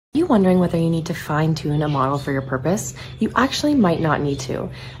wondering whether you need to fine-tune a model for your purpose, you actually might not need to.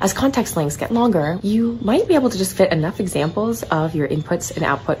 As context lengths get longer, you might be able to just fit enough examples of your inputs and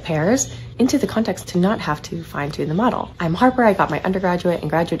output pairs into the context to not have to fine-tune the model. I'm Harper. I got my undergraduate and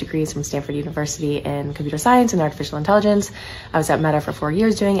graduate degrees from Stanford University in computer science and artificial intelligence. I was at Meta for 4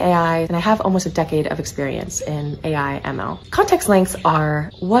 years doing AI, and I have almost a decade of experience in AI ML. Context lengths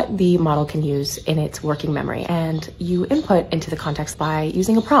are what the model can use in its working memory, and you input into the context by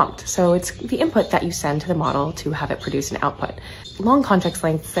using a prompt. So it's the input that you send to the model to have it produce an output. Long context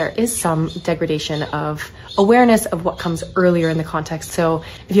lengths, there is some degradation of awareness of what comes earlier in the context. So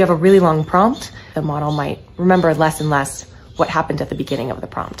if you have a really long prompt, the model might remember less and less what happened at the beginning of the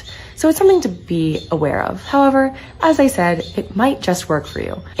prompt. So it's something to be aware of. However, as I said, it might just work for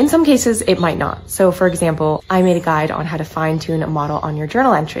you. In some cases, it might not. So for example, I made a guide on how to fine-tune a model on your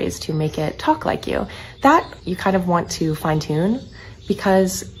journal entries to make it talk like you. That you kind of want to fine-tune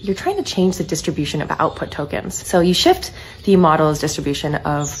because you're trying to change the distribution of output tokens. So you shift the model's distribution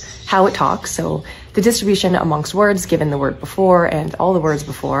of how it talks, so the distribution amongst words given the word before and all the words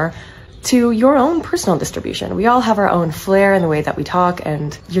before, to your own personal distribution. We all have our own flair in the way that we talk,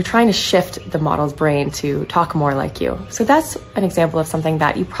 and you're trying to shift the model's brain to talk more like you. So that's an example of something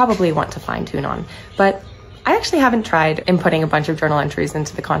that you probably want to fine-tune on. But I actually haven't tried inputting a bunch of journal entries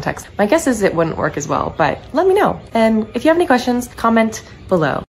into the context. My guess is it wouldn't work as well, but let me know. And if you have any questions, comment below.